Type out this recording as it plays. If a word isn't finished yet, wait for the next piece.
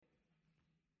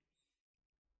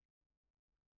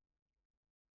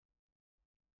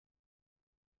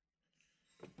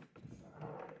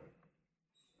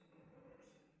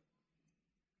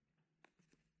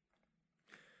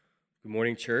Good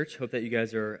morning, church. Hope that you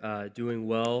guys are doing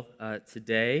well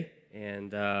today.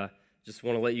 And just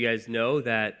want to let you guys know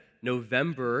that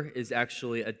November is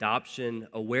actually Adoption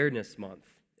Awareness Month.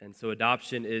 And so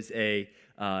adoption is a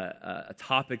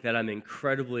topic that I'm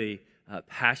incredibly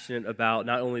passionate about,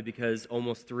 not only because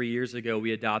almost 3 years ago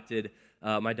we adopted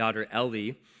my daughter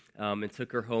Ellie and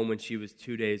took her home when she was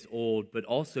 2 days old, but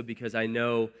also because I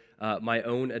know my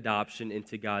own adoption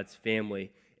into God's family.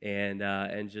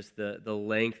 And just the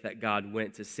length that God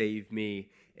went to save me,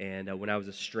 and when I was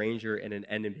a stranger and an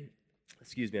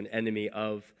enemy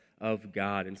of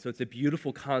God. And so it's a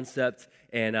beautiful concept,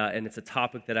 and it's a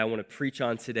topic that I want to preach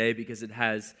on today because it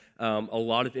has a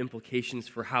lot of implications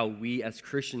for how we as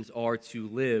Christians are to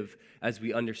live as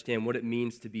we understand what it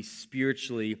means to be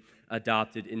spiritually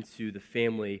adopted into the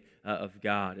family of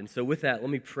God. And so with that,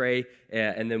 let me pray,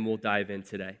 and then we'll dive in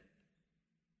today.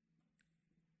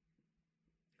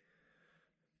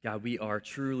 God, we are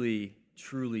truly,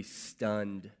 truly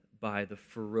stunned by the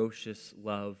ferocious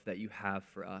love that you have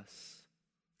for us.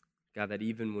 God, that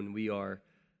even when we are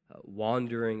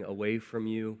wandering away from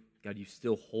you, God, you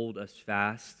still hold us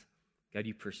fast. God,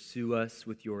 you pursue us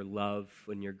with your love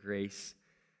and your grace.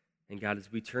 And God,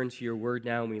 as we turn to your word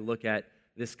now and we look at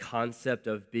this concept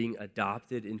of being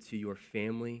adopted into your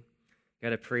family,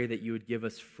 God, I pray that you would give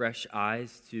us fresh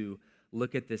eyes to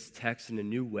look at this text in a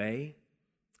new way.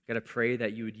 God, I pray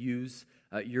that you would use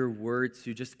your word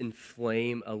to just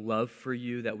inflame a love for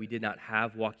you that we did not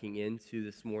have walking into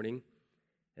this morning.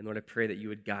 And Lord, I pray that you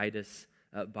would guide us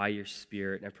by your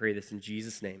Spirit. And I pray this in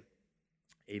Jesus' name.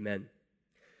 Amen.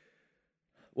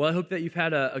 Well, I hope that you've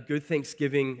had a good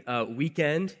Thanksgiving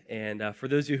weekend. And for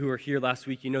those of you who were here last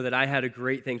week, you know that I had a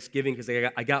great Thanksgiving because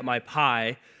I got my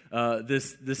pie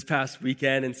this past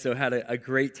weekend, and so had a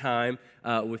great time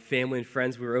with family and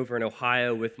friends. We were over in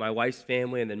Ohio with my wife's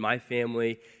family and then my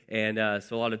family, and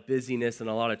so a lot of busyness and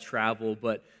a lot of travel,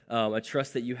 but I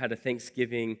trust that you had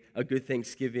a good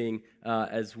Thanksgiving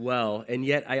as well. And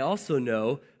yet I also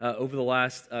know over the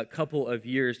last couple of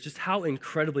years just how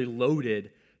incredibly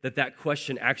loaded that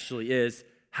question actually is.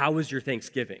 How was your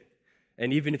Thanksgiving?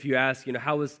 And even if you ask,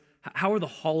 how are the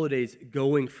holidays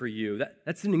going for you?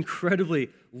 That's an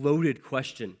incredibly loaded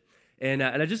question. And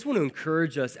I just want to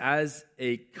encourage us as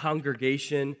a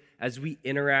congregation, as we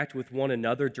interact with one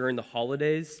another during the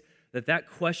holidays, that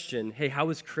question, hey, how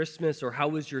was Christmas or how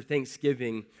was your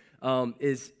Thanksgiving,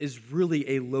 is really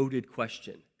a loaded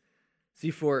question.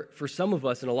 See, for some of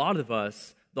us and a lot of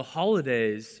us, the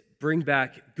holidays bring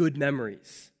back good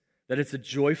memories. That it's a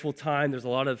joyful time. There's a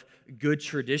lot of good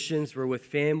traditions. We're with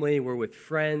family, we're with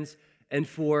friends. And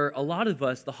for a lot of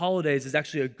us, the holidays is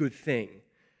actually a good thing.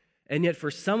 And yet for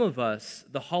some of us,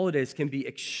 the holidays can be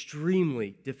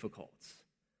extremely difficult.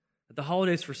 The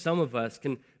holidays for some of us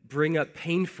can bring up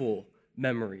painful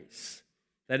memories.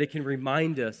 That it can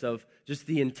remind us of just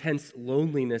the intense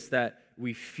loneliness that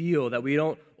we feel, that we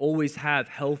don't always have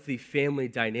healthy family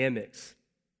dynamics.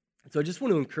 So I just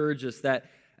want to encourage us that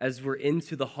as we're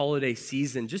into the holiday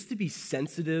season, just to be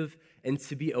sensitive and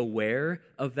to be aware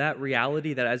of that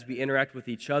reality, that as we interact with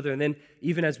each other, and then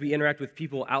even as we interact with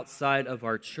people outside of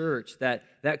our church, that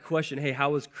question, hey, how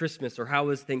was Christmas or how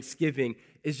was Thanksgiving,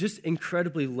 is just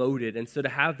incredibly loaded. And so to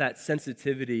have that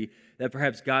sensitivity that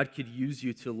perhaps God could use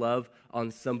you to love on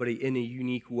somebody in a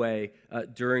unique way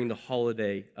during the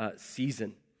holiday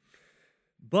season.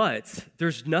 But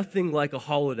there's nothing like a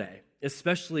holiday,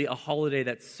 especially a holiday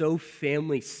that's so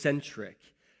family-centric,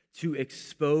 to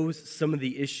expose some of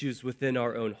the issues within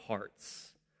our own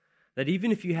hearts. That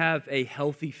even if you have a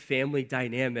healthy family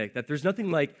dynamic, that there's nothing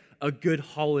like a good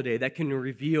holiday that can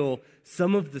reveal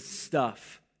some of the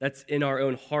stuff that's in our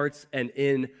own hearts and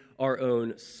in our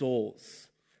own souls.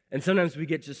 And sometimes we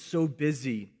get just so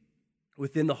busy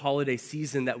within the holiday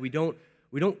season that we don't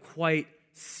quite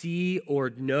see or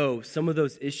know some of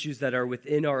those issues that are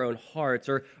within our own hearts,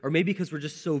 or maybe because we're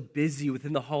just so busy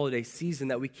within the holiday season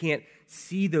that we can't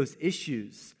see those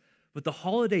issues. But the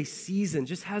holiday season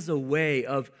just has a way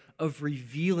of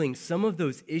revealing some of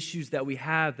those issues that we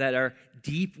have that are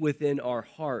deep within our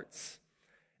hearts.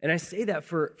 And I say that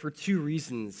for two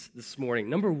reasons this morning.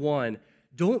 Number one,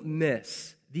 don't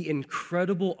miss the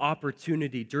incredible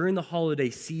opportunity during the holiday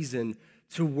season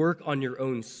to work on your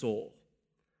own soul.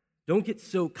 Don't get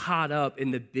so caught up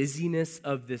in the busyness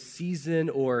of this season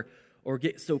or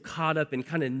get so caught up in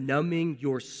kind of numbing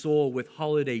your soul with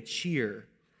holiday cheer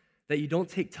that you don't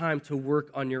take time to work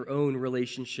on your own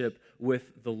relationship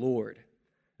with the Lord.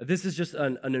 This is just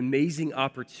an amazing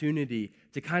opportunity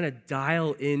to kind of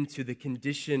dial into the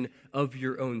condition of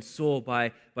your own soul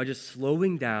by just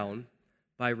slowing down,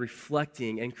 by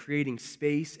reflecting and creating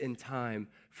space and time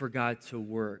for God to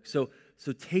work. So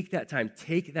take that time,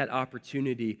 take that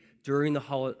opportunity during the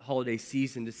holiday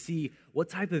season to see what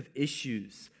type of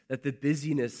issues that the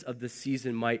busyness of the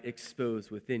season might expose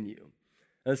within you.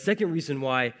 Now, the second reason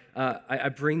why I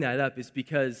bring that up is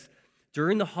because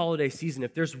during the holiday season,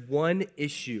 if there's one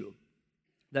issue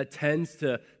that tends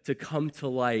to come to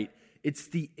light, it's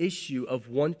the issue of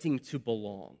wanting to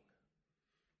belong.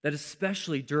 That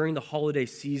especially during the holiday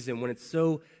season when it's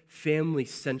so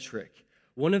family-centric,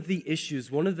 one of the issues,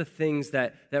 one of the things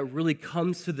that really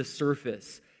comes to the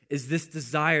surface is this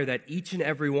desire that each and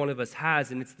every one of us has,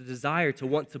 and it's the desire to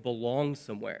want to belong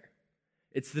somewhere.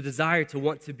 It's the desire to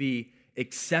want to be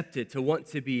accepted, to want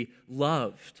to be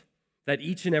loved. That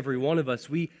each and every one of us,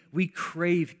 we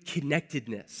crave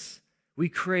connectedness. We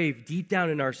crave deep down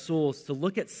in our souls to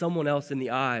look at someone else in the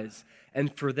eyes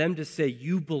and for them to say,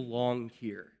 you belong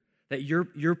here, that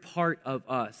you're part of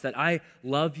us, that I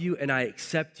love you and I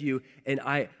accept you and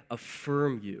I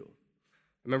affirm you.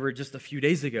 I remember just a few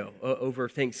days ago over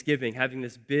Thanksgiving, having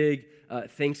this big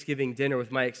Thanksgiving dinner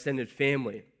with my extended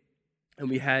family. And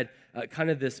we had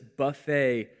kind of this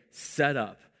buffet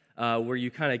setup where you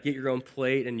kind of get your own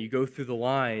plate and you go through the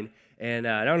line. And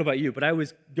I don't know about you, but I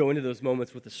always go into those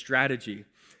moments with a strategy,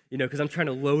 because I'm trying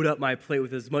to load up my plate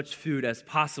with as much food as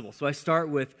possible. So I start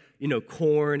with,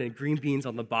 corn and green beans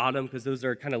on the bottom because those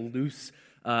are kind of loose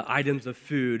items of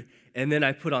food. And then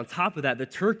I put on top of that the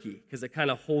turkey because it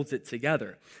kind of holds it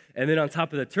together. And then on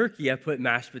top of the turkey, I put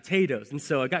mashed potatoes. And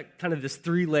so I got kind of this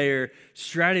 3-layer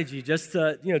strategy just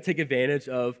to, take advantage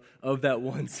of that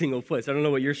one single place. I don't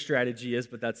know what your strategy is,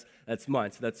 but that's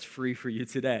mine. So that's free for you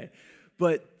today.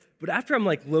 But after I'm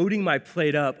like loading my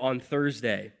plate up on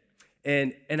Thursday,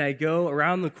 and I go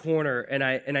around the corner and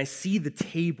I see the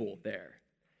table there,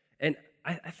 and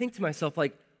I think to myself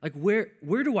like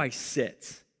where do I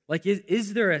sit? Like,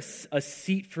 is there a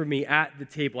seat for me at the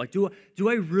table? Like, do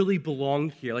I really belong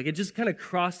here? Like, it just kind of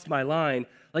crossed my line.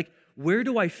 Like, where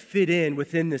do I fit in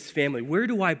within this family? Where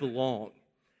do I belong?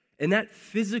 And that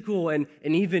physical and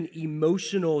even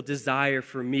emotional desire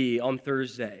for me on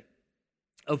Thursday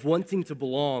of wanting to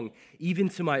belong, even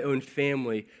to my own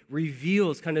family,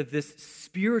 reveals kind of this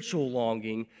spiritual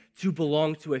longing to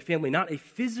belong to a family, not a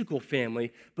physical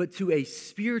family, but to a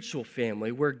spiritual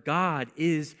family where God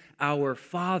is our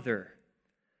Father.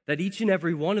 That each and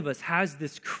every one of us has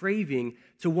this craving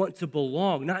to want to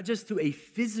belong, not just to a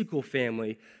physical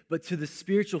family, but to the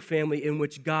spiritual family in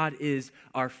which God is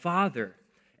our Father.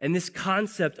 And this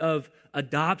concept of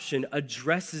adoption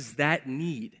addresses that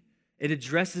need. It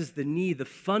addresses the need, the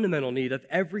fundamental need of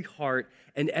every heart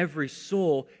and every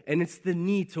soul, and it's the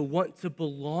need to want to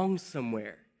belong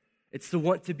somewhere. It's to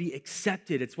want to be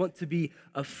accepted. It's want to be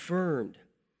affirmed.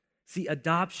 See,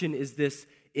 adoption is this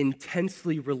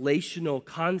intensely relational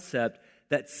concept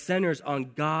that centers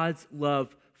on God's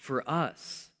love for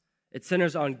us. It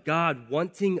centers on God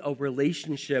wanting a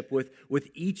relationship with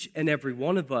each and every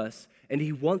one of us, and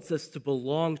he wants us to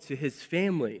belong to his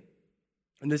family.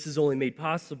 And this is only made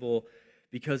possible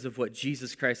because of what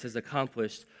Jesus Christ has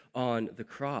accomplished on the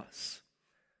cross.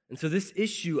 And so this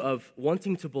issue of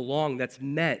wanting to belong that's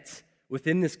met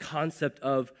within this concept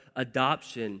of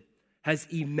adoption has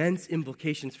immense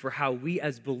implications for how we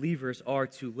as believers are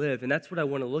to live. And that's what I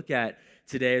want to look at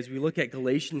today as we look at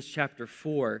Galatians chapter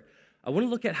 4. I want to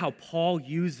look at how Paul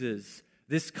uses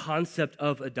this concept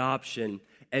of adoption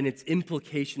and its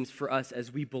implications for us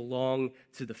as we belong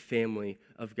to the family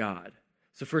of God.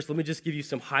 So first, let me just give you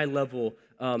some high-level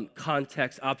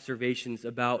context observations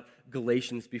about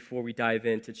Galatians before we dive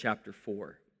into chapter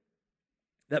 4.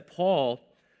 That Paul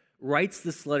writes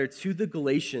this letter to the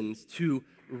Galatians to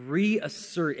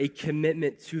reassert a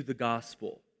commitment to the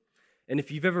gospel. And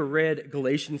if you've ever read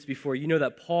Galatians before, you know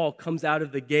that Paul comes out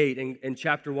of the gate in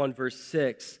chapter 1, verse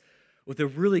 6, with a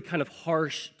really kind of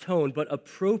harsh tone, but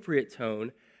appropriate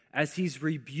tone, as he's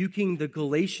rebuking the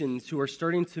Galatians who are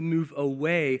starting to move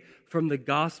away from the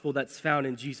gospel that's found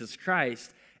in Jesus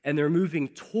Christ, and they're moving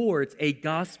towards a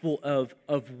gospel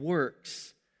of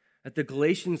works. That the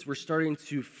Galatians were starting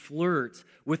to flirt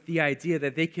with the idea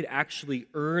that they could actually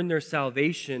earn their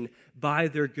salvation by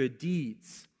their good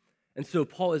deeds. And so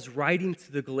Paul is writing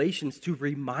to the Galatians to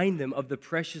remind them of the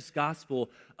precious gospel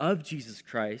of Jesus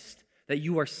Christ, that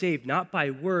you are saved not by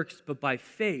works, but by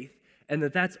faith, and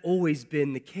that's always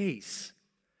been the case.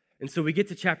 And so we get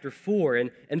to chapter 4,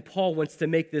 and Paul wants to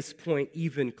make this point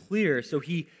even clearer. So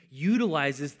he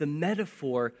utilizes the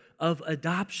metaphor of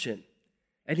adoption.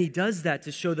 And he does that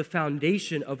to show the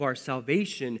foundation of our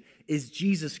salvation is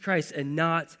Jesus Christ and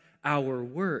not our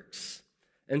works.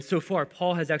 And so far,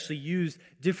 Paul has actually used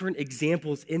different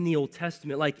examples in the Old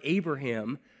Testament, like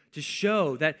Abraham, to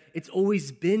show that it's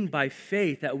always been by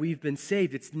faith that we've been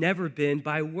saved. It's never been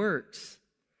by works.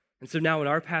 And so now in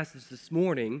our passage this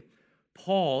morning,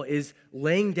 Paul is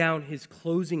laying down his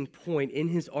closing point in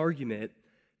his argument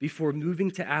before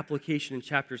moving to application in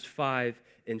chapters 5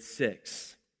 and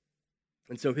 6.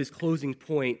 And so his closing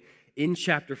point in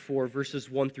chapter 4, verses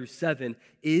 1 through 7,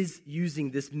 is using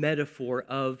this metaphor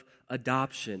of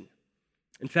adoption.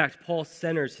 In fact, Paul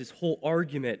centers his whole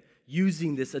argument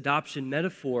using this adoption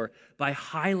metaphor by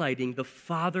highlighting the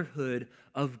fatherhood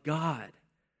of God.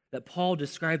 That Paul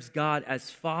describes God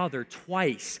as Father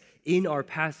twice in our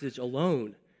passage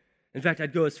alone. In fact,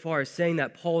 I'd go as far as saying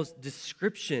that Paul's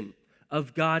description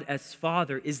of God as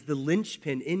Father is the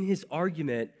linchpin in his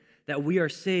argument that we are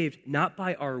saved not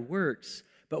by our works,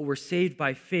 but we're saved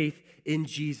by faith in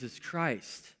Jesus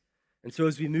Christ. And so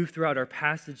as we move throughout our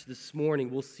passage this morning,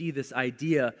 we'll see this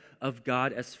idea of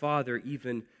God as Father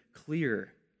even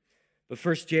clearer. But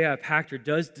first, J.I. Packer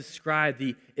does describe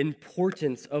the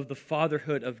importance of the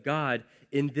fatherhood of God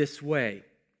in this way.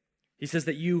 He says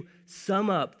that you sum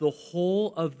up the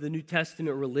whole of the New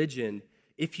Testament religion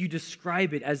if you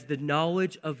describe it as the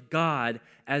knowledge of God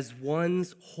as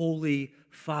one's holy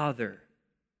Father.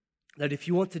 That if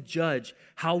you want to judge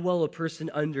how well a person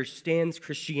understands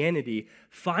Christianity,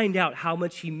 find out how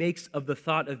much he makes of the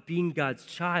thought of being God's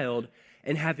child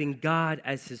and having God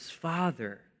as his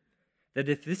Father. That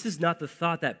if this is not the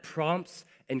thought that prompts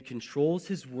and controls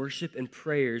his worship and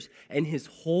prayers and his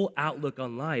whole outlook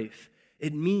on life,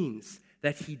 it means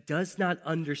that he does not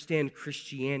understand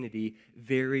Christianity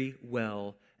very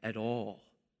well at all.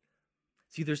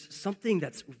 See, there's something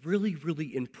that's really,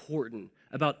 really important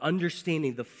about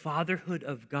understanding the fatherhood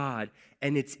of God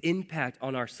and its impact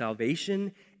on our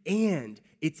salvation and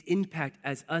its impact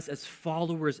as us as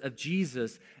followers of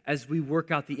Jesus as we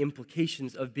work out the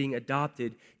implications of being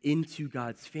adopted into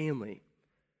God's family.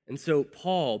 And so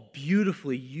Paul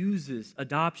beautifully uses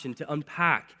adoption to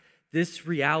unpack this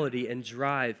reality and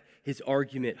drive his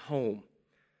argument home.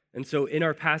 And so in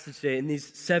our passage today, in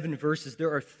these 7 verses,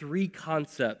 there are 3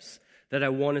 concepts that I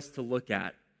want us to look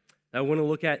at. I want to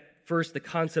look at first the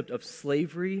concept of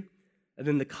slavery, and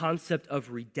then the concept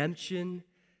of redemption,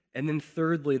 and then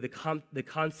thirdly, the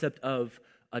concept of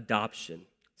adoption.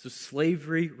 So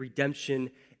slavery,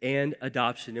 redemption, and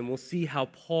adoption. And we'll see how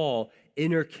Paul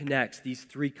interconnects these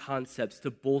 3 concepts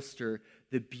to bolster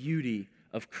the beauty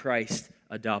of Christ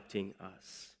adopting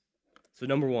us. So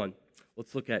number 1,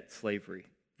 let's look at slavery.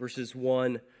 Verses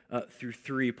 1 through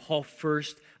 3, Paul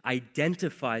first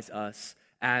identifies us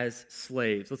as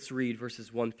slaves. Let's read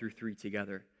verses 1 through 3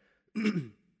 together.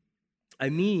 I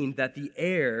mean that the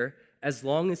heir, as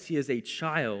long as he is a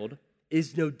child,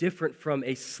 is no different from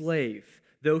a slave,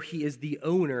 though he is the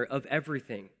owner of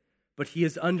everything. But he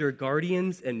is under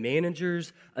guardians and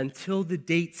managers until the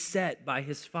date set by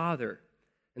his father.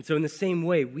 And so in the same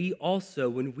way, we also,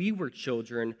 when we were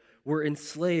children, were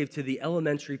enslaved to the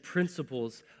elementary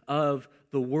principles of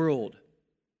the world.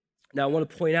 Now, I want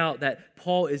to point out that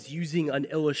Paul is using an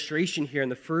illustration here in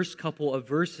the first couple of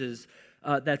verses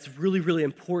that's really, really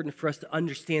important for us to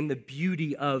understand the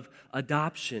beauty of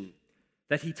adoption.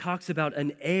 That he talks about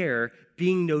an heir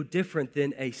being no different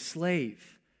than a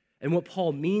slave. And what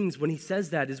Paul means when he says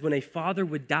that is when a father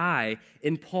would die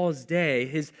in Paul's day,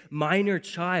 his minor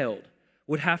child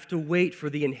would have to wait for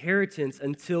the inheritance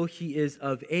until he is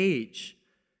of age.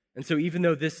 And so even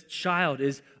though this child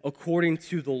is, according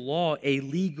to the law, a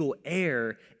legal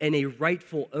heir and a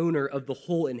rightful owner of the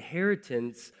whole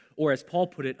inheritance, or as Paul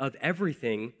put it, of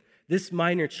everything, this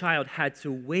minor child had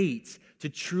to wait to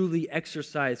truly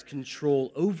exercise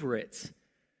control over it.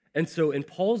 And so in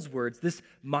Paul's words, this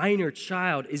minor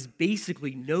child is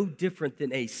basically no different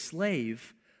than a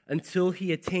slave until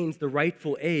he attains the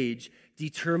rightful age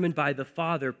determined by the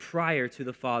father prior to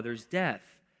the father's death.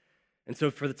 And so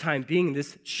for the time being,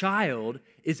 this child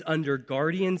is under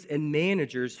guardians and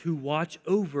managers who watch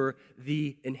over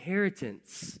the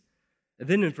inheritance. And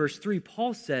then in verse 3,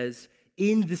 Paul says,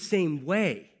 in the same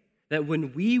way that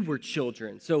when we were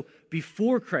children, so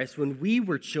before Christ, when we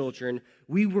were children,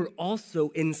 we were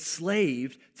also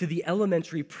enslaved to the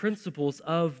elementary principles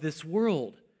of this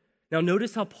world. Now,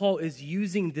 notice how Paul is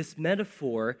using this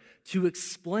metaphor to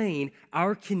explain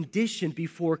our condition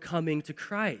before coming to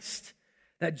Christ.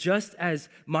 That just as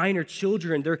minor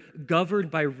children, they're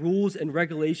governed by rules and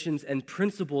regulations and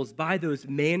principles by those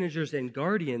managers and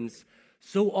guardians,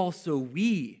 so also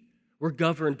we were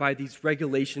governed by these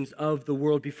regulations of the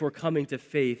world before coming to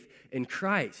faith in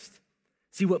Christ.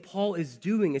 See, what Paul is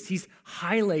doing is he's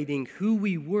highlighting who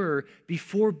we were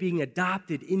before being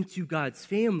adopted into God's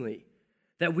family.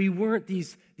 that we weren't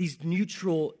these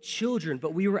neutral children,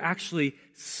 but we were actually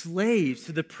slaves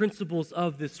to the principles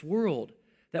of this world,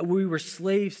 that we were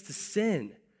slaves to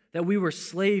sin, that we were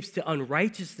slaves to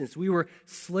unrighteousness, we were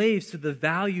slaves to the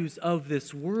values of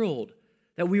this world,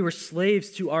 that we were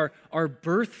slaves to our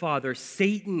birth father,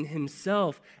 Satan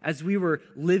himself, as we were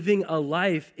living a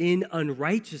life in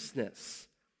unrighteousness.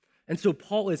 And so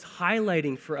Paul is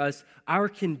highlighting for us our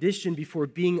condition before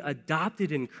being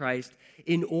adopted in Christ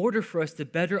in order for us to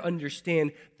better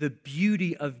understand the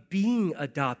beauty of being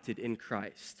adopted in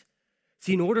Christ.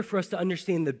 See, in order for us to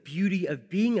understand the beauty of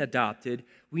being adopted,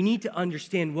 we need to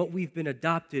understand what we've been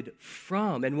adopted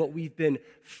from and what we've been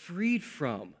freed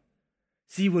from.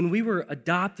 See, when we were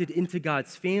adopted into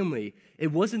God's family,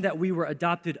 it wasn't that we were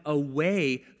adopted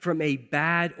away from a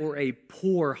bad or a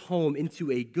poor home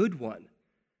into a good one.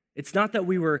 It's not that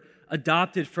we were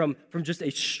adopted from just a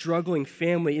struggling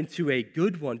family into a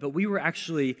good one, but we were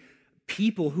actually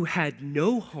people who had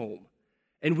no home,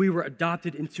 and we were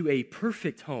adopted into a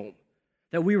perfect home.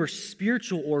 That we were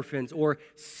spiritual orphans or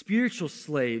spiritual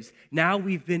slaves. Now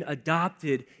we've been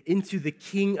adopted into the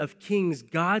King of Kings,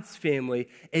 God's family,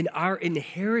 and our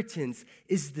inheritance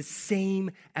is the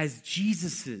same as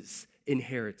Jesus's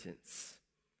inheritance.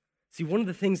 See, one of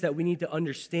the things that we need to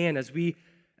understand as we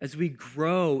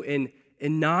grow in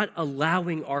not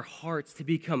allowing our hearts to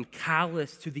become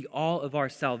callous to the all of our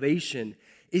salvation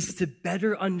is to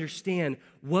better understand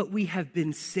what we have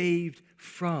been saved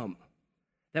from.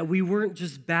 That we weren't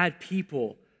just bad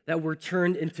people that were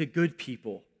turned into good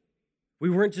people. We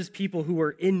weren't just people who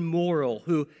were immoral,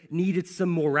 who needed some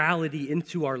morality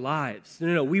into our lives.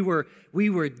 No, we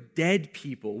were dead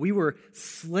people. We were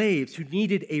slaves who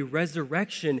needed a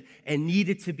resurrection and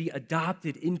needed to be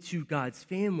adopted into God's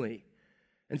family.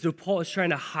 And so Paul is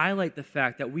trying to highlight the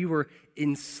fact that we were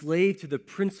enslaved to the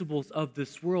principles of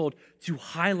this world to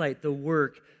highlight the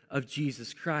work of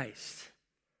Jesus Christ.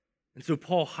 And so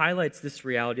Paul highlights this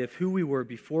reality of who we were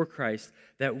before Christ,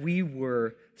 that we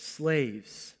were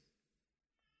slaves.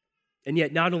 And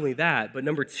yet not only that, but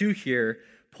number 2 here,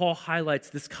 Paul highlights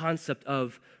this concept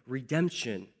of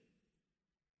redemption.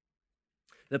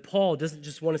 That Paul doesn't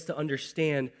just want us to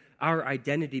understand our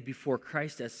identity before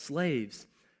Christ as slaves,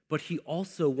 but he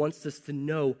also wants us to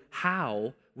know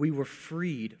how we were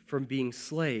freed from being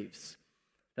slaves.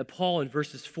 That Paul in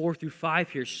verses 4 through 5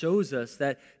 here shows us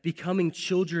that becoming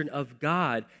children of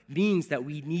God means that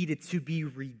we needed to be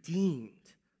redeemed.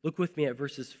 Look with me at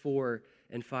verses 4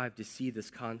 and 5 to see this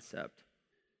concept.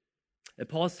 And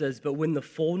Paul says, "But when the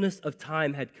fullness of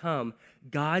time had come,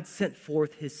 God sent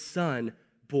forth his Son,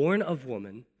 born of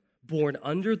woman, born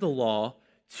under the law,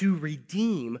 to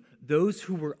redeem those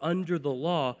who were under the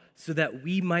law so that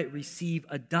we might receive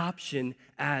adoption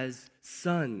as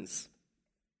sons."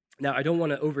 Now, I don't want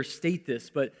to overstate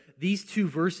this, but these 2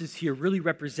 verses here really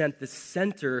represent the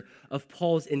center of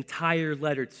Paul's entire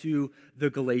letter to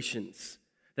the Galatians.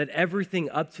 That everything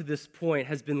up to this point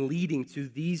has been leading to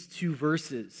these 2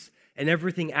 verses, and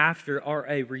everything after are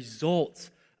a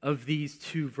result of these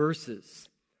 2 verses.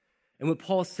 And what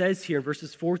Paul says here in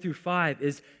verses 4 through 5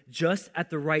 is just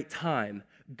at the right time,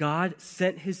 God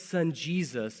sent his Son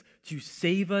Jesus to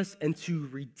save us and to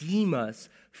redeem us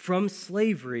from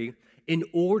slavery in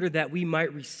order that we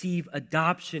might receive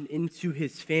adoption into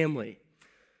his family.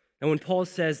 And when Paul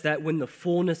says that when the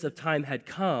fullness of time had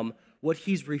come, what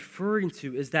he's referring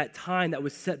to is that time that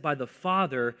was set by the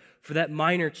Father for that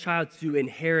minor child to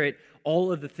inherit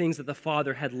all of the things that the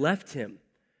Father had left him.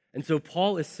 And so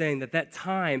Paul is saying that that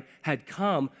time had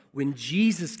come when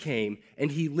Jesus came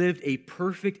and he lived a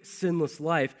perfect, sinless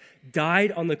life,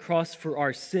 died on the cross for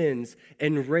our sins,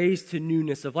 and raised to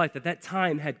newness of life, that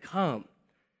time had come.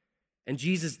 And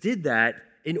Jesus did that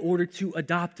in order to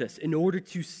adopt us, in order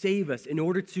to save us, in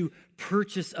order to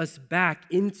purchase us back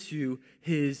into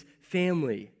his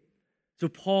family. So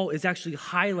Paul is actually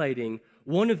highlighting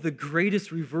one of the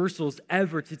greatest reversals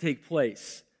ever to take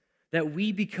place, that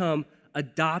we become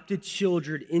adopted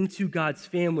children into God's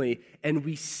family and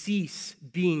we cease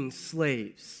being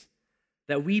slaves,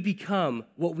 that we become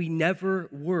what we never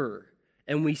were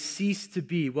and we cease to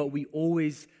be what we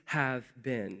always have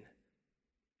been.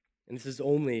 And this is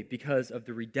only because of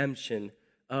the redemption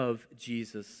of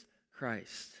Jesus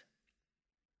Christ.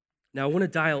 Now, I want to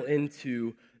dial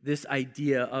into this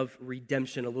idea of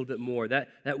redemption a little bit more.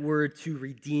 That word to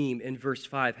redeem in verse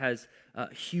 5 has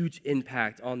a huge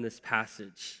impact on this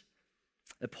passage.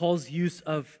 Paul's use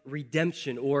of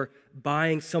redemption or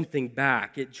buying something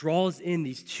back, it draws in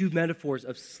these 2 metaphors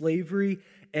of slavery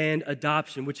and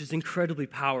adoption, which is incredibly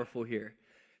powerful here.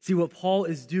 See, what Paul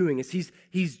is doing is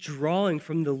he's drawing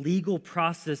from the legal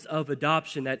process of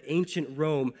adoption that ancient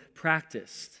Rome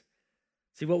practiced.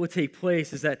 See, what would take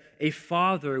place is that a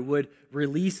father would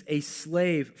release a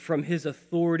slave from his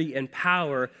authority and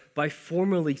power by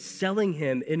formally selling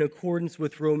him in accordance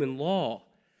with Roman law.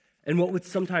 And what would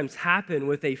sometimes happen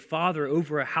with a father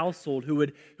over a household who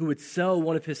would sell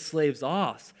one of his slaves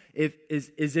off is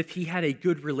if he had a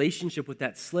good relationship with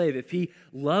that slave, if he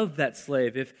loved that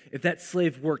slave, if that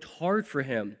slave worked hard for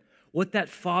him, what that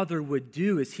father would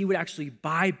do is he would actually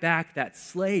buy back that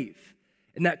slave.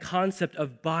 And that concept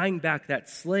of buying back that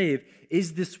slave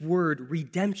is this word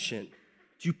redemption,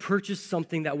 to purchase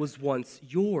something that was once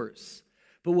yours.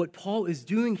 But what Paul is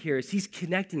doing here is he's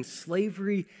connecting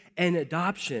slavery and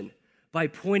adoption by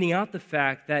pointing out the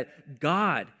fact that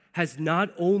God has not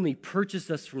only purchased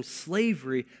us from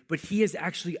slavery, but he has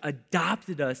actually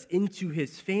adopted us into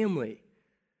his family.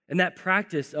 And that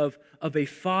practice of a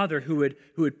father who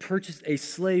would purchase a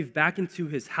slave back into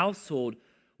his household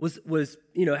was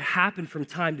happened from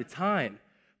time to time.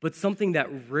 But something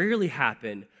that rarely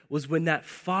happened was when that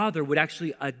father would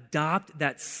actually adopt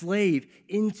that slave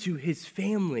into his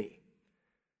family.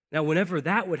 Now, whenever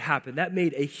that would happen, that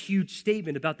made a huge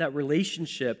statement about that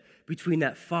relationship between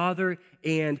that father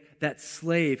and that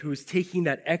slave who was taking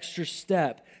that extra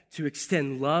step to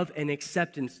extend love and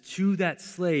acceptance to that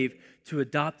slave to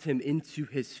adopt him into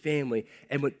his family.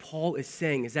 And what Paul is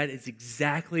saying is that is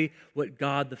exactly what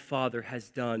God the Father has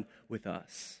done with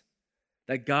us.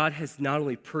 That God has not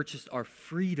only purchased our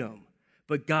freedom,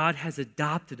 but God has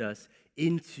adopted us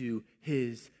into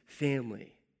his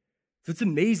family. So it's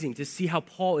amazing to see how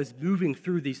Paul is moving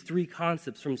through these three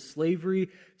concepts from slavery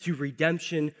to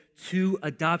redemption to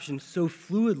adoption so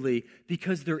fluidly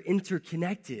because they're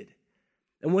interconnected.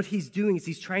 And what he's doing is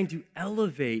he's trying to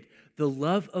elevate the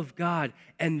love of God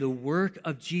and the work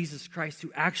of Jesus Christ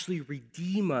to actually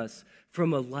redeem us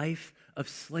from a life of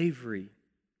slavery.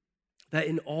 That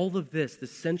in all of this, the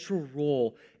central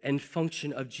role and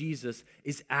function of Jesus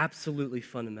is absolutely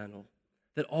fundamental.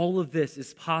 That all of this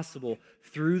is possible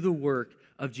through the work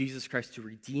of Jesus Christ to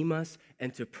redeem us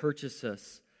and to purchase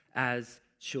us as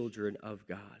children of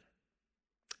God.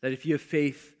 That if you have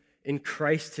faith in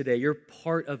Christ today, you're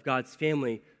part of God's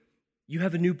family, you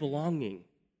have a new belonging.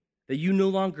 That you no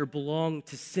longer belong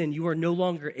to sin. You are no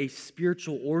longer a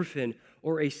spiritual orphan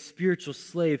or a spiritual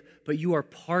slave, but you are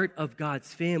part of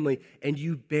God's family and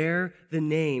you bear the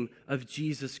name of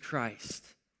Jesus Christ.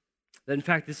 That in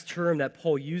fact, this term that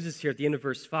Paul uses here at the end of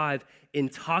verse 5 in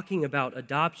talking about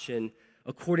adoption,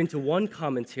 according to one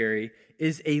commentary,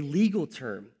 is a legal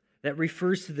term that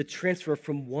refers to the transfer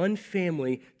from one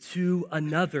family to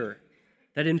another.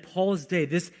 That in Paul's day,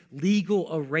 this legal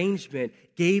arrangement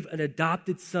gave an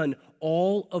adopted son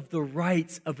all of the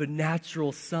rights of a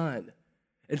natural son.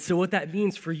 And so what that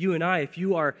means for you and I, if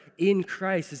you are in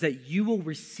Christ, is that you will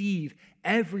receive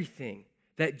everything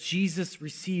that Jesus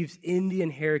receives in the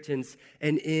inheritance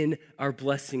and in our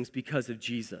blessings because of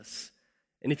Jesus.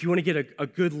 And if you want to get a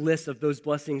good list of those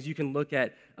blessings, you can look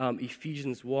at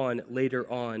Ephesians 1 later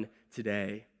on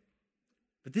today.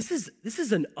 But this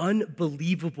is an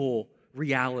unbelievable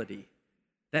reality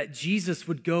that Jesus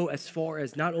would go as far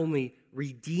as not only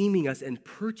redeeming us and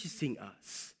purchasing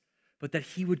us, but that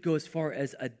he would go as far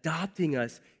as adopting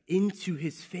us into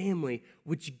his family,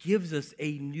 which gives us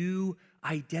a new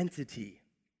identity.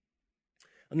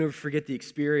 I'll never forget the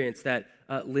experience that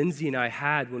Lindsay and I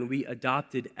had when we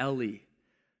adopted Ellie.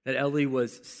 That Ellie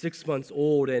was 6 months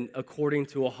old, and according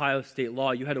to Ohio state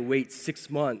law, you had to wait 6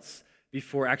 months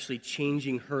before actually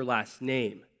changing her last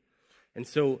name. And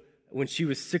so when she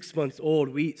was 6 months old,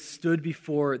 we stood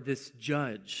before this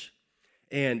judge.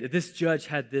 And this judge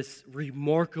had this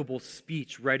remarkable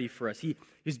speech ready for us. He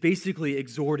was basically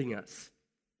exhorting us.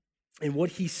 And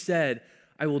what he said,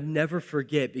 I will never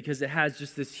forget because it has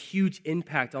just this huge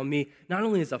impact on me, not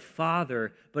only as a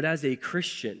father, but as a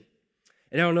Christian.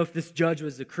 And I don't know if this judge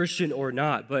was a Christian or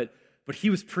not, but he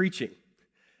was preaching.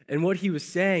 And what he was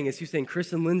saying is, he was saying,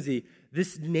 Chris and Lindsay,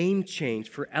 this name change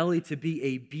for Ellie to be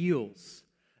a Beals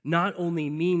not only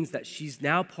means that she's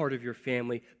now part of your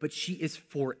family, but she is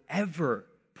forever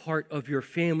part of your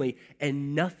family,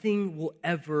 and nothing will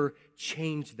ever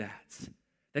change that.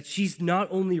 That she's not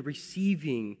only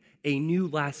receiving a new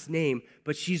last name,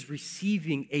 but she's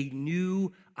receiving a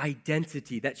new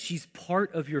identity, that she's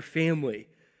part of your family.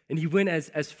 And he went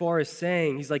as far as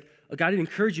saying, he's like, God, I'd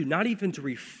encourage you not even to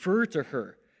refer to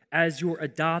her as your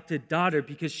adopted daughter,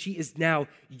 because she is now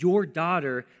your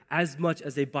daughter as much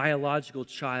as a biological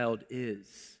child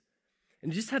is.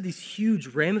 And just have these huge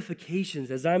ramifications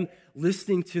as I'm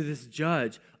listening to this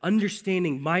judge,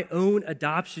 understanding my own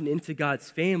adoption into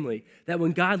God's family, that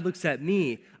when God looks at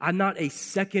me, I'm not a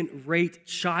second-rate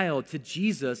child to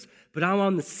Jesus, but I'm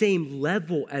on the same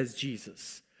level as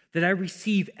Jesus, that I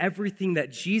receive everything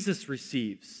that Jesus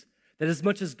receives, that as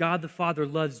much as God the Father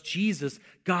loves Jesus,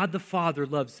 God the Father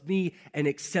loves me and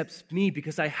accepts me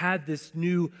because I have this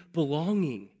new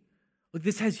belonging. Look,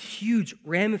 this has huge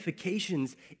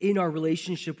ramifications in our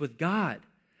relationship with God.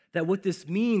 That what this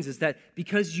means is that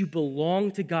because you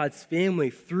belong to God's family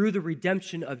through the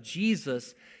redemption of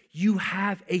Jesus, you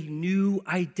have a new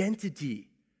identity.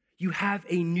 You have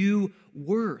a new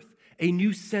worth, a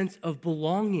new sense of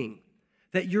belonging.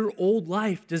 That your old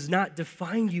life does not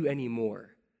define you anymore.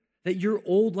 That your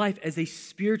old life as a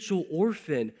spiritual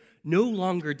orphan no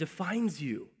longer defines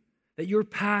you. That your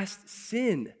past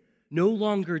sin no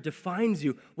longer defines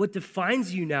you. What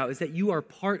defines you now is that you are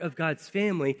part of God's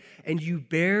family and you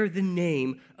bear the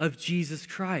name of Jesus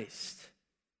Christ.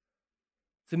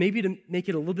 So maybe to make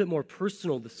it a little bit more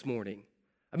personal this morning,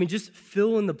 just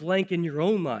fill in the blank in your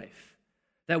own life.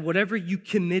 That whatever you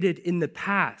committed in the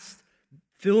past,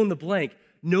 fill in the blank,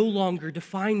 no longer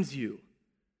defines you.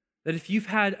 That if you've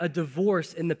had a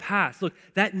divorce in the past, look,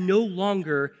 that no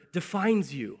longer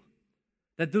defines you.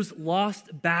 That those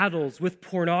lost battles with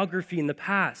pornography in the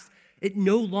past, it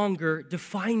no longer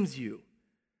defines you.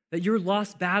 That your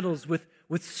lost battles with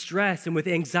stress and with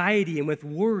anxiety and with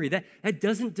worry, that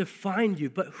doesn't define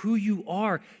you, but who you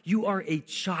are a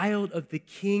child of the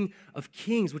King of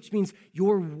Kings, which means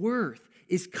your worth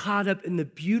is caught up in the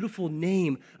beautiful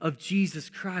name of Jesus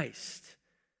Christ.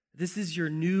 This is your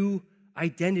new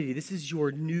identity. This is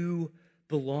your new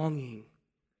belonging.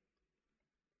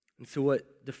 And so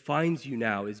what defines you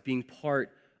now is being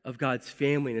part of God's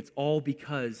family, and it's all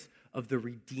because of the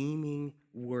redeeming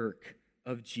work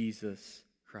of Jesus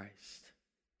Christ.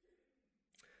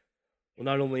 Well,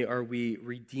 not only are we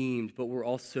redeemed, but we're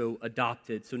also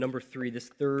adopted. So number 3, this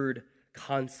third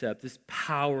concept, this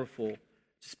powerful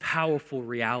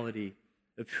reality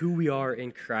of who we are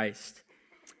in Christ.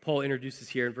 Paul introduces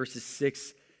here in verses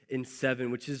 6 and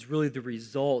 7, which is really the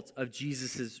result of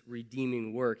Jesus'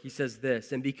 redeeming work. He says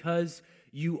this, "And because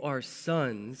you are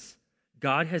sons,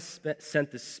 God has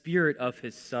sent the Spirit of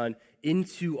his Son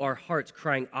into our hearts,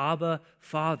 crying, 'Abba,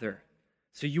 Father.'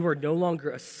 So you are no longer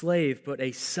a slave, but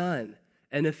a son.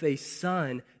 And if a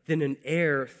son, then an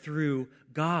heir through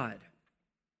God."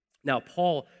 Now,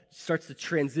 Paul starts to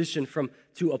transition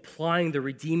to applying the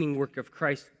redeeming work of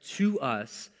Christ to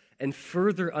us and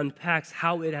further unpacks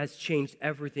how it has changed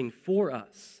everything for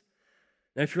us.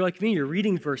 Now, if you're like me, you're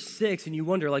reading verse 6 and you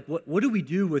wonder, what do we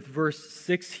do with verse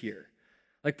 6 here?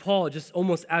 Paul just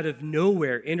almost out of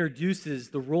nowhere introduces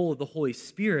the role of the Holy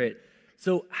Spirit.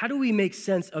 So how do we make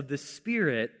sense of the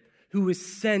Spirit who is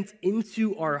sent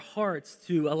into our hearts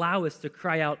to allow us to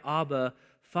cry out, "Abba,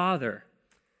 Father"?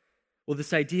 Well,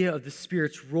 this idea of the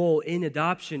Spirit's role in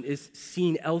adoption is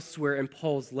seen elsewhere in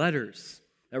Paul's letters.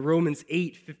 Now, Romans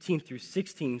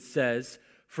 8:15-16 says,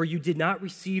 "For you did not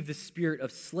receive the spirit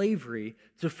of slavery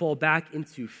to fall back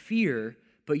into fear,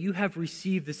 but you have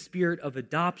received the spirit of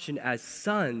adoption as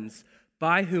sons,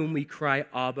 by whom we cry,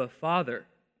 'Abba, Father.'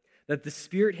 That the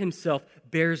Spirit himself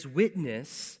bears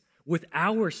witness with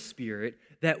our spirit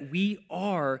that we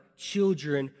are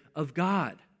children of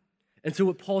God." And so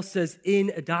what Paul says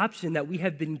in adoption, that we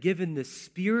have been given the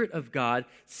Spirit of God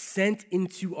sent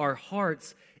into our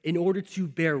hearts in order to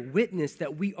bear witness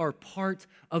that we are part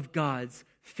of God's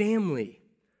family.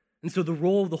 And so the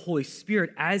role of the Holy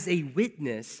Spirit as a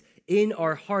witness in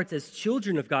our hearts as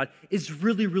children of God is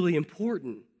really, really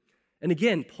important. And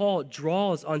again, Paul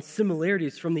draws on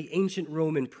similarities from the ancient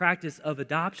Roman practice of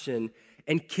adoption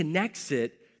and connects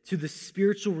it to the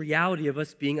spiritual reality of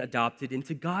us being adopted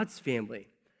into God's family.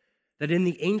 That in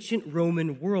the ancient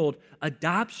Roman world,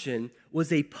 adoption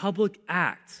was a public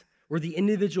act where the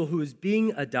individual who was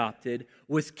being adopted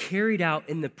was carried out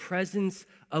in the presence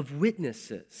of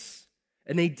witnesses.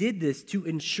 And they did this to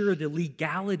ensure the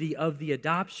legality of the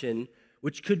adoption,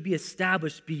 which could be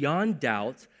established beyond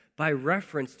doubt by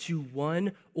reference to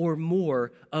one or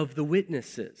more of the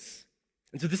witnesses.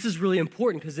 And so this is really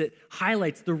important because it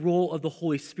highlights the role of the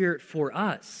Holy Spirit for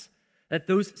us. That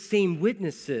those same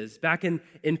witnesses back in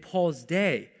Paul's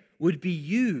day would be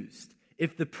used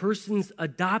if the person's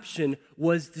adoption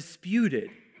was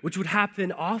disputed, which would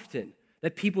happen often.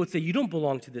 That people would say, "You don't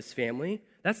belong to this family.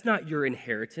 That's not your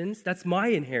inheritance. That's my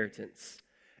inheritance."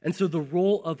 And so the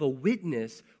role of a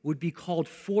witness would be called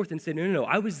forth and say, no,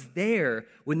 I was there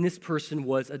when this person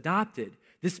was adopted.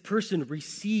 This person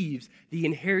receives the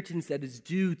inheritance that is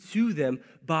due to them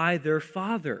by their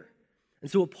father. And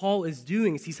so what Paul is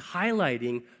doing is he's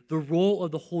highlighting the role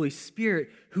of the Holy Spirit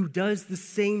who does the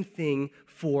same thing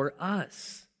for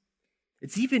us.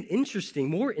 It's even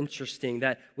more interesting,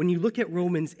 that when you look at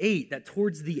Romans 8, that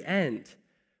towards the end,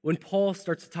 when Paul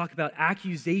starts to talk about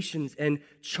accusations and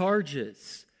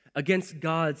charges against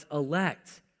God's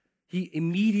elect, he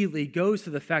immediately goes to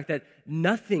the fact that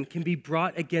nothing can be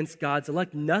brought against God's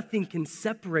elect. Nothing can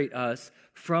separate us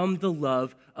from the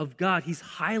love of God. He's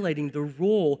highlighting the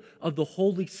role of the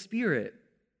Holy Spirit.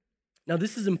 Now,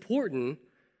 this is important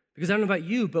because I don't know about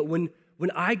you, but when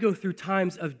I go through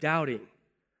times of doubting,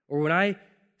 or when I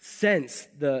sense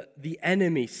the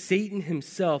enemy, Satan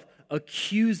himself,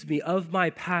 accuse me of my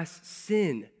past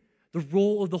sin, the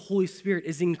role of the Holy Spirit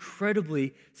is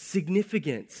incredibly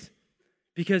significant.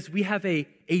 Because we have a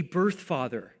birth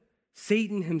father,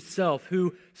 Satan himself,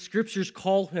 who scriptures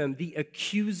call him the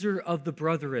accuser of the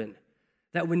brethren.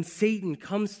 That when Satan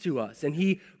comes to us and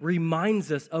he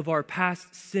reminds us of our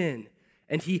past sin,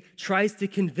 and he tries to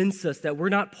convince us that we're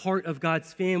not part of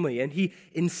God's family, and he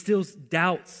instills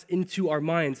doubts into our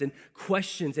minds and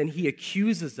questions, and he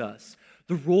accuses us,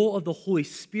 the role of the Holy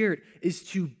Spirit is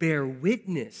to bear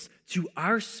witness to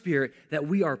our spirit that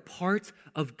we are part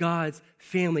of God's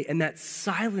family, and that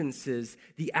silences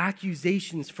the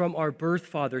accusations from our birth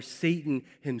father, Satan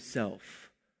himself.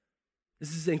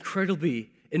 This is incredibly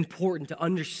important to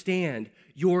understand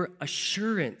your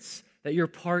assurance that you're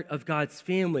part of God's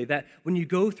family, that when you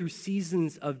go through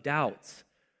seasons of doubt,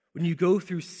 when you go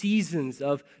through seasons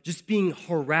of just being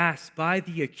harassed by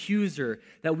the accuser,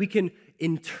 that we can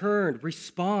in turn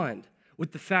respond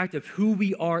with the fact of who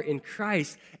we are in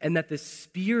Christ, and that the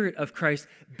Spirit of Christ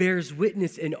bears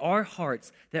witness in our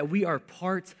hearts that we are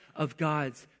part of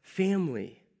God's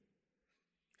family.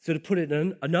 So to put it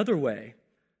in another way,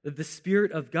 that the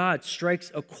Spirit of God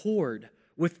strikes a chord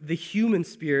with the human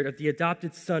spirit of the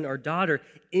adopted son or daughter,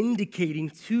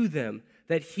 indicating to them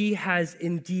that he has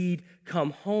indeed come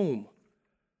home.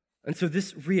 And so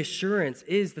this reassurance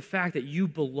is the fact that you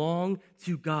belong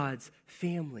to God's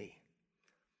family.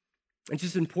 It's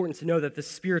just important to know that the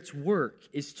Spirit's work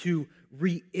is to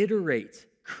reiterate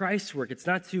Christ's work. It's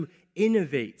not to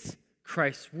innovate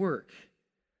Christ's work.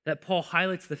 That Paul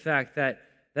highlights the fact that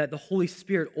the Holy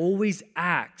Spirit always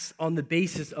acts on the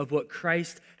basis of what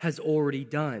Christ has already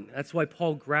done. That's why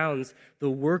Paul grounds the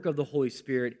work of the Holy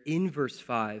Spirit in verse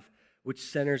 5, which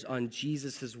centers on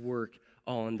Jesus' work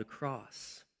on the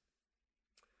cross.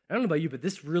 I don't know about you, but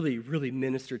this really, really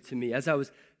ministered to me as I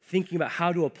was thinking about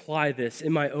how to apply this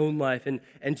in my own life, and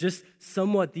just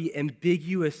somewhat the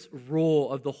ambiguous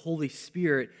role of the Holy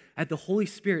Spirit, that the Holy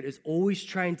Spirit is always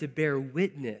trying to bear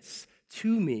witness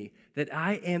to me that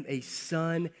I am a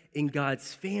son in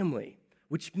God's family,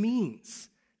 which means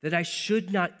that I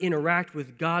should not interact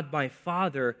with God my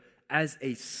Father as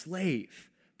a slave,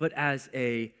 but as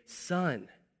a son.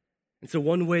 And so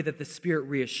one way that the Spirit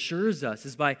reassures us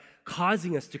is by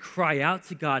causing us to cry out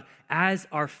to God as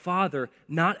our Father,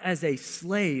 not as a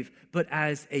slave, but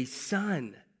as a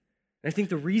son. And I think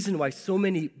the reason why so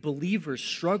many believers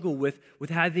struggle with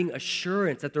having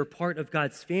assurance that they're part of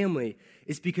God's family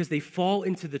is because they fall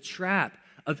into the trap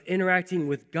of interacting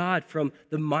with God from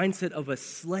the mindset of a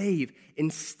slave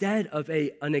instead of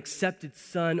an accepted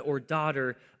son or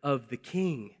daughter of the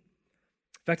King.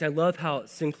 In fact, I love how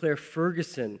Sinclair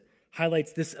Ferguson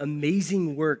highlights this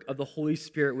amazing work of the Holy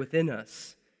Spirit within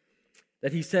us.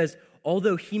 That he says,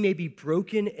 although he may be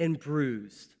broken and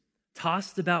bruised,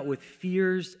 tossed about with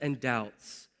fears and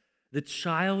doubts, the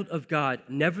child of God,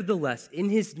 nevertheless, in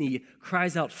his need,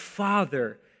 cries out,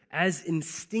 Father, as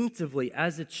instinctively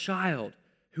as a child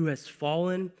who has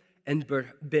fallen and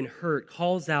been hurt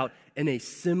calls out in a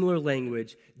similar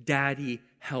language, Daddy,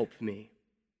 help me.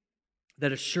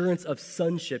 That assurance of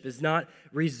sonship is not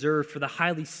reserved for the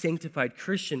highly sanctified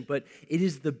Christian, but it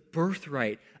is the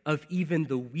birthright of even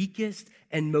the weakest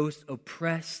and most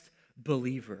oppressed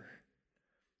believer.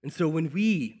 And so when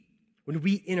we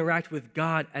interact with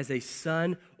God as a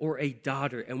son or a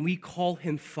daughter, and we call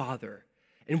him Father,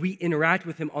 and we interact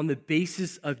with him on the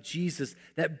basis of Jesus,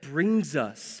 that brings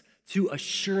us to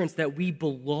assurance that we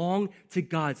belong to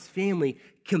God's family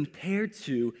compared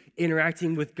to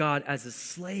interacting with God as a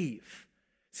slave.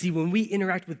 See, when we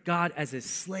interact with God as a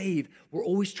slave, we're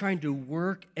always trying to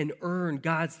work and earn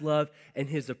God's love and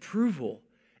his approval.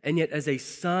 And yet as a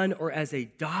son or as a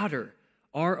daughter,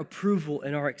 our approval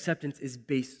and our acceptance is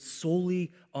based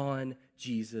solely on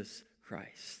Jesus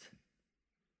Christ.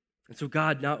 And so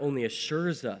God not only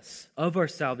assures us of our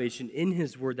salvation in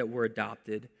his word that we're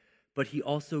adopted, but he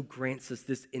also grants us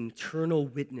this internal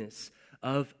witness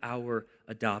of our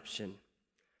adoption.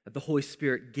 That the Holy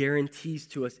Spirit guarantees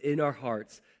to us in our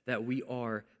hearts that we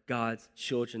are God's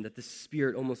children, that the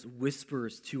Spirit almost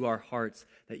whispers to our hearts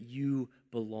that you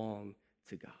belong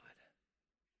to God.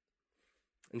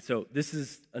 And so this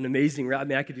is an amazing,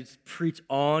 I could just preach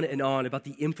on and on about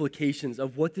the implications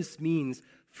of what this means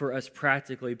for us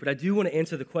practically, but I do want to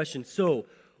answer the question, so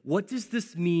what does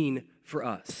this mean for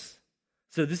us?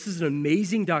 So this is an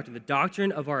amazing doctrine, the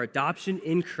doctrine of our adoption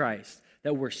in Christ,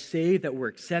 that we're saved, that we're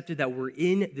accepted, that we're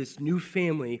in this new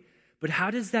family, but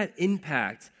how does that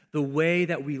impact the way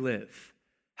that we live?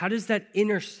 How does that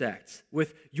intersect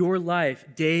with your life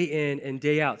day in and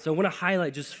day out? So I want to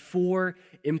highlight just 4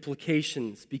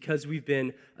 implications because we've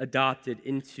been adopted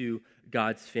into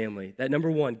God's family. That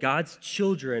number 1, God's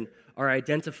children are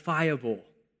identifiable.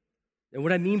 And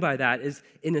what I mean by that is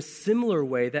in a similar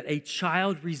way that a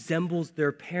child resembles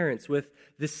their parents with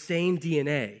the same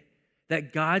DNA,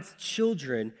 that God's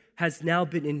children has now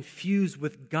been infused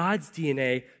with God's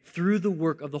DNA through the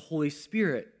work of the Holy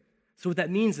Spirit. So what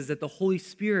that means is that the Holy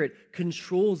Spirit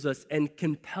controls us and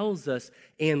compels us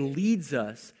and leads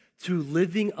us to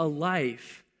living a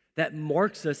life that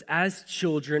marks us as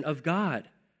children of God.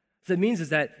 So that means is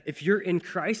that if you're in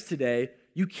Christ today,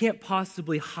 you can't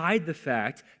possibly hide the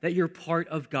fact that you're part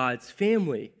of God's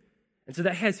family. And so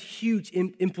that has huge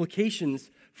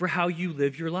implications for how you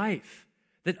live your life.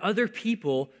 That other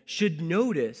people should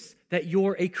notice that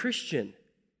you're a Christian.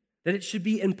 That it should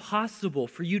be impossible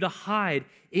for you to hide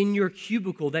in your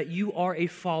cubicle that you are a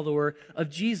follower of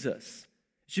Jesus.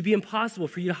 It should be impossible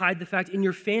for you to hide the fact in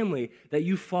your family that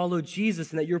you follow Jesus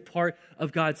and that you're part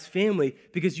of God's family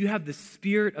because you have the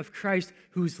Spirit of Christ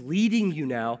who's leading you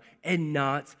now and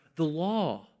not the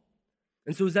law.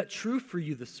 And so is that true for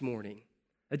you this morning?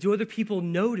 Do other people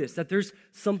notice that there's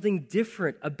something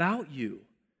different about you?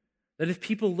 That if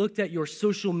people looked at your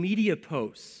social media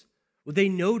posts, would they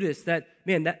notice that,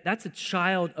 man, that's a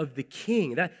child of the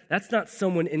King? That's not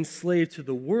someone enslaved to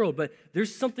the world, but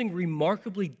there's something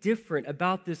remarkably different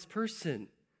about this person.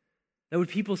 That would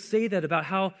people say that about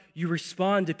how you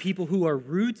respond to people who are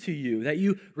rude to you, that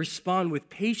you respond with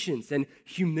patience and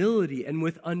humility and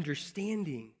with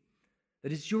understanding?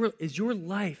 That is your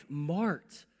life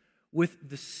marked with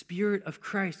the Spirit of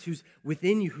Christ who's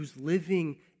within you, who's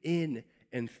living in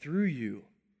and through you?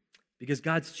 Because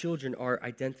God's children are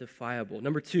identifiable.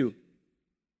 Number 2,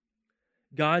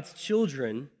 God's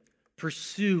children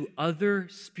pursue other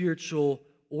spiritual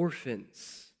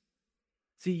orphans.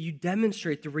 See, you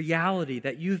demonstrate the reality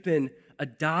that you've been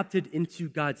adopted into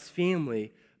God's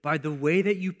family by the way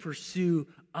that you pursue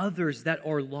others that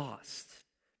are lost.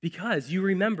 Because you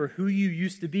remember who you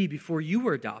used to be before you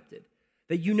were adopted.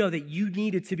 That you know that you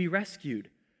needed to be rescued.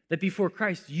 That before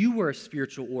Christ, you were a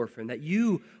spiritual orphan, that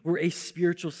you were a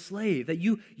spiritual slave, that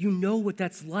you know what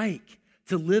that's like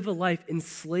to live a life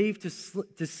enslaved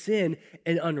to sin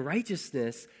and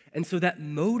unrighteousness. And so that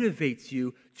motivates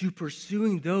you to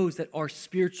pursuing those that are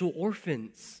spiritual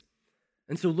orphans.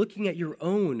 And so looking at your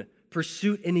own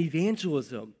pursuit in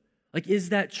evangelism, like, is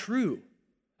that true?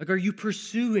 Like, are you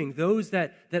pursuing those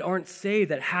that aren't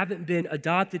saved, that haven't been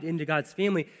adopted into God's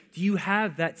family? Do you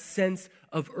have that sense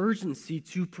of urgency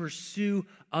to pursue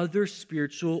other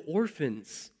spiritual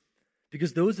orphans?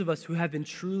 Because those of us who have been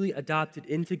truly adopted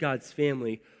into God's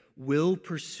family will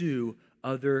pursue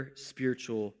other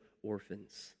spiritual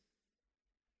orphans.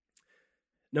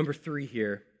 Number 3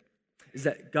 here is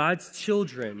that God's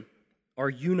children are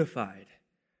unified.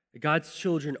 God's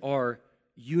children are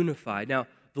unified. Now,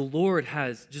 the Lord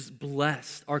has just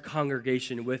blessed our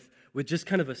congregation with just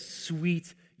kind of a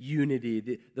sweet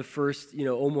unity the first,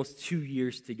 almost 2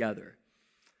 years together.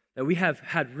 That we have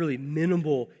had really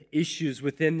minimal issues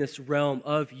within this realm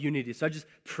of unity. So I just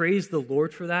praise the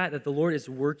Lord for that the Lord is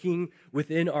working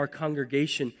within our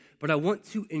congregation. But I want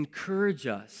to encourage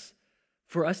us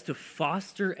for us to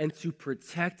foster and to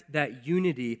protect that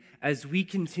unity as we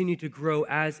continue to grow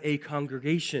as a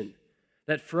congregation.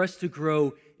 That for us to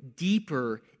grow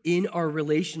deeper in our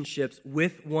relationships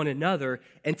with one another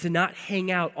and to not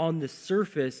hang out on the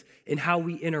surface in how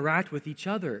we interact with each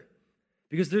other.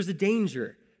 Because there's a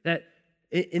danger that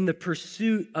in the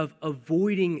pursuit of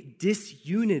avoiding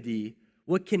disunity,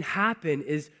 what can happen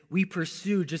is we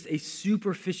pursue just a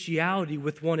superficiality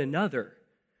with one another.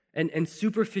 And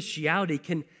superficiality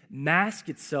can mask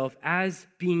itself as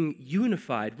being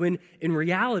unified, when in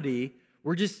reality,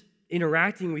 we're just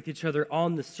interacting with each other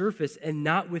on the surface and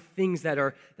not with things that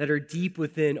are deep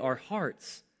within our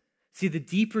hearts. See, the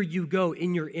deeper you go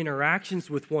in your interactions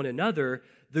with one another,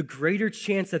 the greater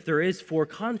chance that there is for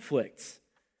conflict.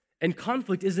 And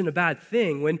conflict isn't a bad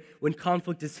thing when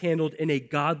conflict is handled in a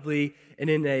godly and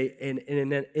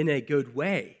in a good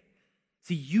way.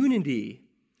 See, unity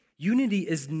Unity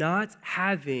is not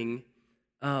having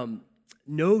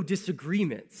no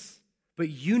disagreements, but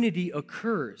unity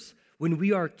occurs when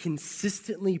we are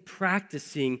consistently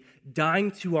practicing dying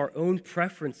to our own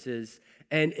preferences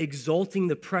and exalting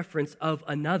the preference of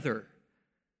another.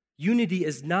 Unity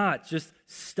is not just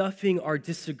stuffing our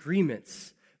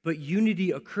disagreements, but unity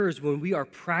occurs when we are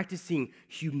practicing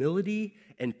humility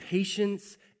and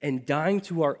patience and dying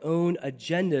to our own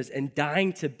agendas and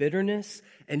dying to bitterness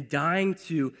and dying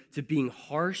to being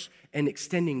harsh and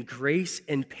extending grace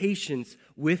and patience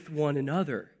with one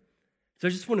another. So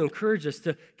I just want to encourage us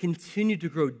to continue to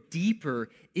grow deeper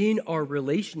in our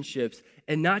relationships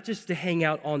and not just to hang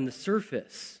out on the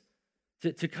surface,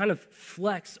 to kind of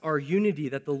flex our unity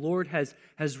that the Lord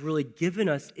has really given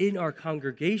us in our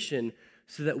congregation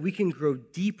so that we can grow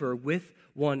deeper with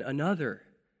one another.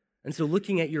 And so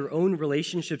looking at your own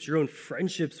relationships, your own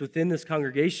friendships within this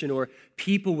congregation or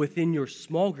people within your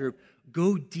small group,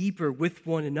 go deeper with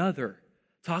one another.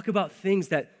 Talk about things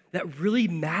that really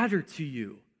matter to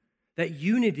you. That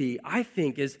unity, I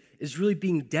think, is really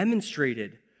being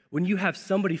demonstrated when you have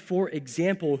somebody, for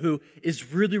example, who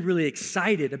is really, really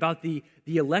excited about the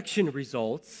election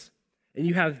results, and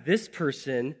you have this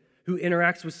person who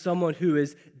interacts with someone who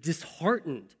is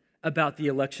disheartened about the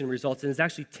election results and is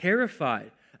actually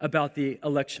terrified about the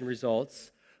election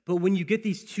results. But when you get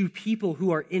these two people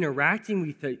who are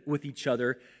interacting with each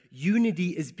other, unity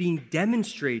is being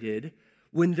demonstrated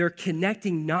when they're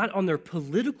connecting not on their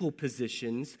political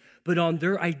positions, but on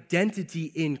their identity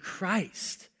in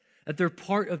Christ, that they're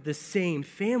part of the same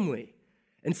family.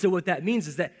 And so what that means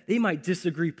is that they might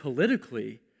disagree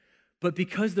politically, but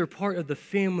because they're part of the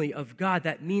family of God,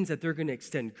 that means that they're going to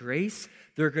extend grace,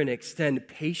 they're going to extend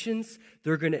patience,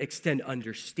 they're going to extend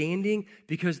understanding,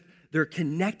 because they're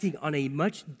connecting on a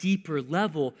much deeper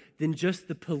level than just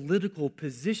the political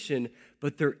position,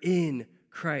 but they're in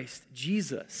Christ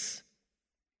Jesus.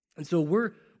 And so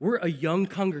we're a young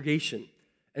congregation.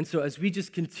 And so as we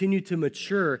just continue to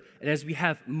mature and as we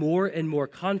have more and more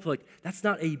conflict, that's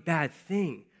not a bad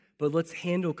thing. But let's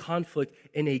handle conflict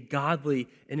in a godly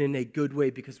and in a good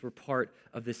way because we're part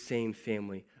of the same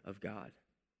family of God.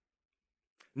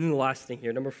 And then the last thing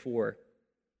here, number 4,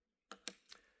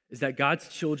 is that God's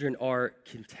children are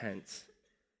content.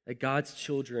 That God's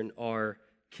children are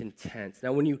content.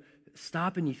 Now, when you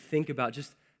stop and you think about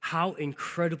just how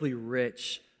incredibly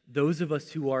rich those of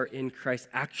us who are in Christ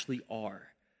actually are,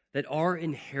 that our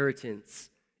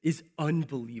inheritance is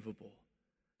unbelievable,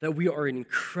 that we are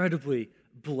incredibly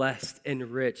blessed and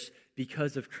rich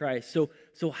because of Christ.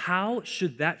 So how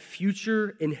should that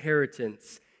future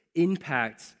inheritance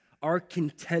impact our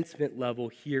contentment level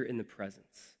here in the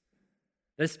presence?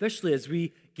 Especially as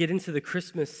we get into the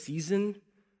Christmas season,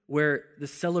 where the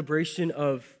celebration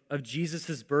of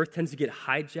Jesus' birth tends to get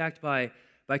hijacked by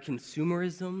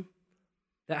consumerism,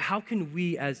 that how can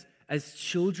we as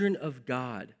children of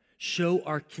God show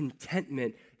our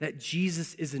contentment that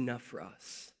Jesus is enough for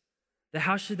us? That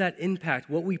how should that impact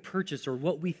what we purchase or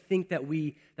what we think that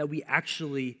we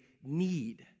actually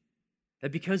need?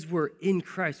 That because we're in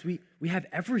Christ, we have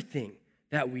everything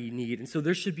that we need. And so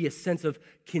there should be a sense of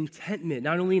contentment,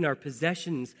 not only in our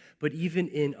possessions, but even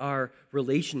in our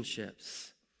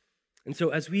relationships. And so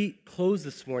as we close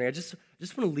this morning, I just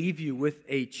want to leave you with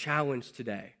a challenge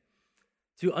today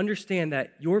to understand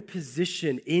that your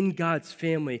position in God's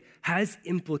family has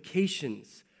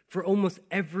implications for almost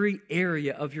every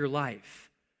area of your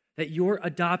life. That your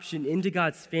adoption into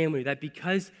God's family, that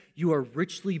because you are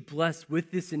richly blessed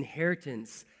with this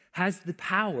inheritance, has the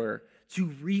power to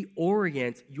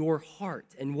reorient your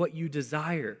heart and what you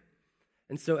desire.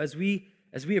 And so as we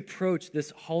approach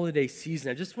this holiday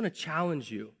season, I just want to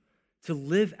challenge you to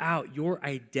live out your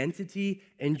identity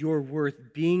and your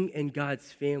worth being in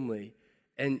God's family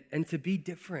and to be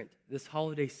different this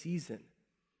holiday season.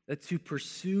 That to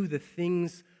pursue the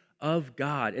things of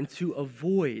God and to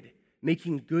avoid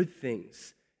making good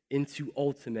things into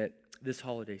ultimate this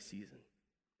holiday season.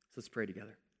 So let's pray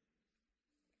together.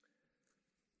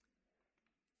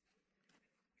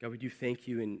 God, we do thank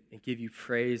you and give you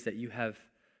praise that you have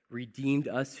redeemed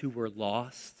us who were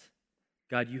lost.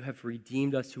 God, you have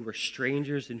redeemed us who were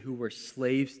strangers and who were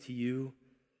slaves to you.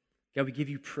 God, we give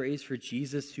you praise for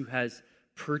Jesus who has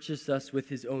purchased us with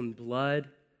his own blood.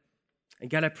 And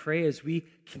God, I pray as we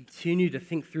continue to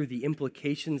think through the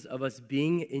implications of us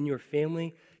being in your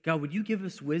family, God, would you give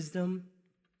us wisdom?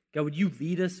 God, would you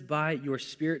lead us by your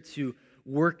Spirit to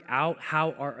work out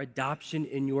how our adoption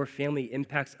in your family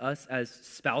impacts us as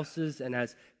spouses and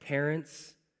as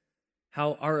parents?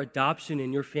 How our adoption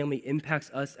in your family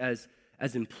impacts us as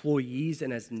employees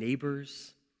and as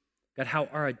neighbors? God, how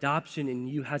our adoption in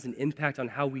you has an impact on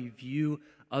how we view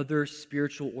other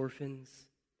spiritual orphans.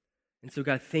 And so,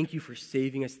 God, thank you for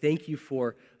saving us. Thank you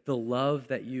for the love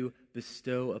that you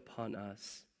bestow upon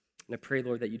us. And I pray,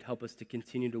 Lord, that you'd help us to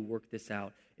continue to work this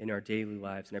out in our daily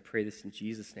lives. And I pray this in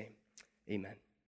Jesus' name. Amen.